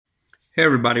Hey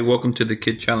everybody, welcome to the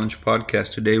Kid Challenge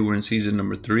podcast. Today we're in season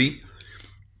number 3,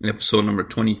 episode number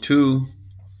 22.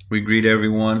 We greet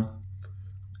everyone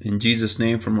in Jesus'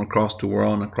 name from across the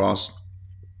world and across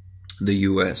the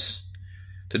U.S.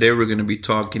 Today we're going to be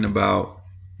talking about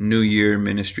New Year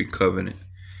Ministry Covenant.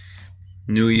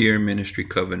 New Year Ministry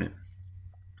Covenant.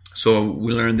 So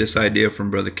we learned this idea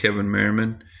from Brother Kevin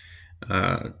Merriman,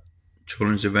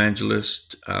 children's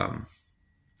evangelist that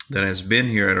has been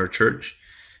here at our church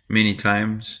many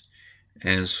times.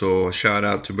 And so a shout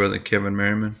out to Brother Kevin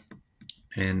Merriman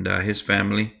and his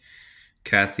family,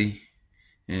 Kathy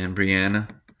and Brianna.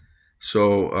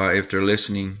 So if they're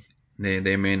listening,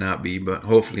 they may not be, but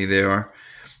hopefully they are.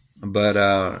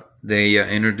 But they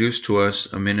introduced to us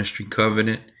a ministry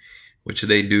covenant, which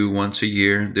they do once a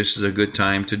year. This is a good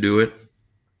time to do it,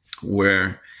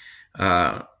 where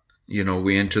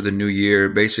we enter the new year.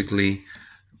 Basically,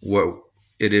 what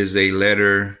it is, a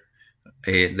letter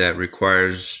that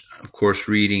requires, of course,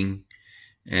 reading,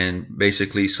 and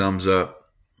basically sums up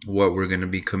what we're going to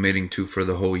be committing to for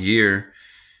the whole year.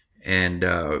 And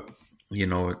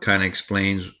it kind of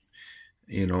explains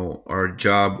our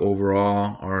job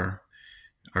overall,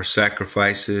 our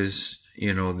sacrifices,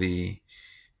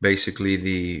 basically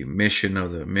the mission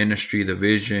of the ministry, the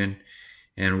vision,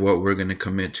 and what we're going to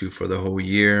commit to for the whole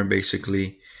year,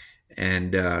 basically.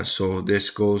 And so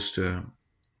this goes to,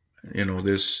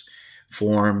 this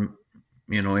form,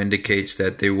 indicates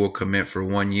that they will commit for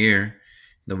 1 year,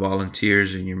 the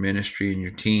volunteers in your ministry and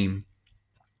your team.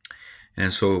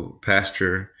 And so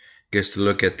pastor gets to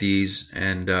look at these,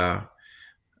 and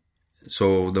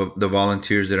so the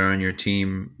volunteers that are on your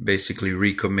team basically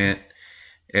recommit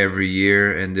every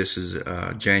year, and this is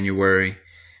January.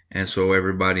 And so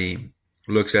everybody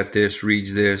looks at this,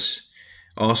 reads this,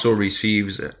 also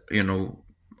receives,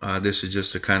 this is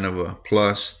just a kind of a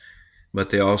plus, but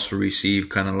they also receive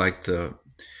kind of like the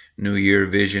New Year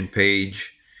vision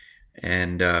page,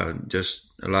 and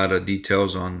just a lot of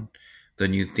details on the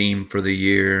new theme for the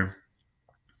year,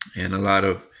 and a lot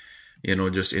of,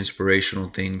 just inspirational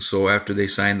things. So after they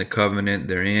sign the covenant,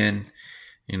 they're in,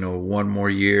 1 more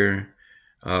year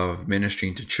of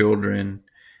ministering to children.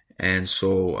 And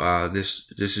so this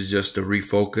is just a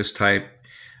refocus type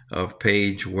of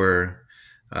page where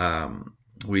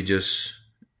we just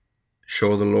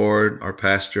show the Lord, our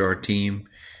pastor, our team,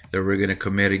 that we're going to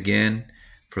commit again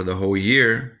for the whole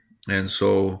year. And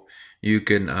so you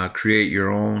can create your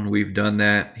own. We've done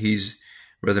that.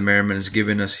 Brother Merriman has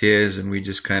given us his, and we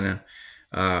just kind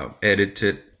of edit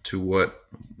it to what,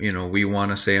 we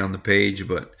want to say on the page.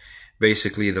 But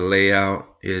basically the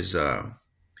layout is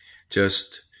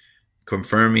just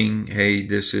confirming, hey,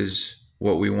 this is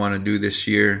what we want to do this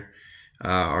year,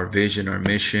 our vision, our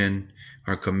mission,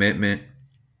 our commitment,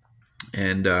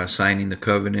 and signing the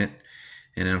covenant.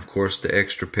 And then, of course, the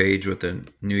extra page with the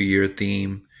New Year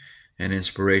theme and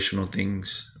inspirational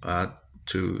things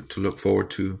to look forward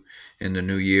to in the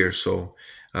new year. So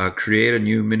create a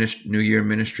New Year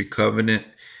ministry covenant,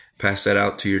 pass that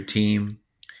out to your team.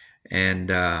 And,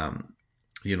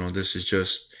 this is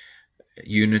just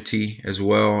unity as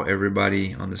well,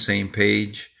 everybody on the same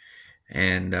page.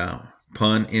 And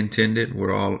pun intended,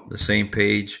 we're all the same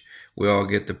page. We all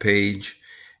get the page.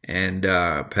 And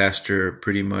pastor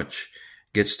pretty much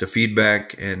gets the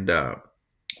feedback and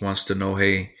wants to know,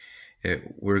 hey,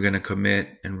 we're going to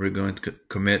commit, and we're going to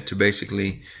commit to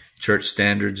basically church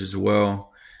standards as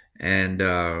well, and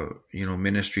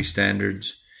ministry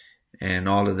standards and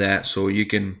all of that. So you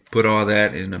can put all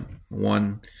that in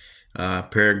one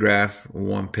paragraph,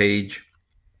 one page,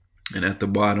 and at the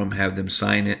bottom have them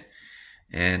sign it,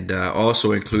 and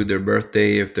also include their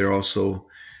birthday if they're also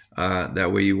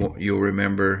that way you'll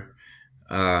remember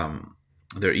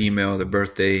their email, their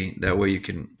birthday. That way you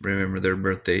can remember their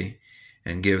birthday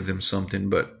and give them something.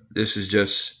 But this is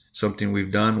just something we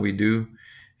do.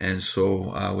 And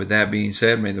so with that being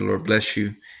said, may the Lord bless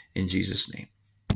you in Jesus' name.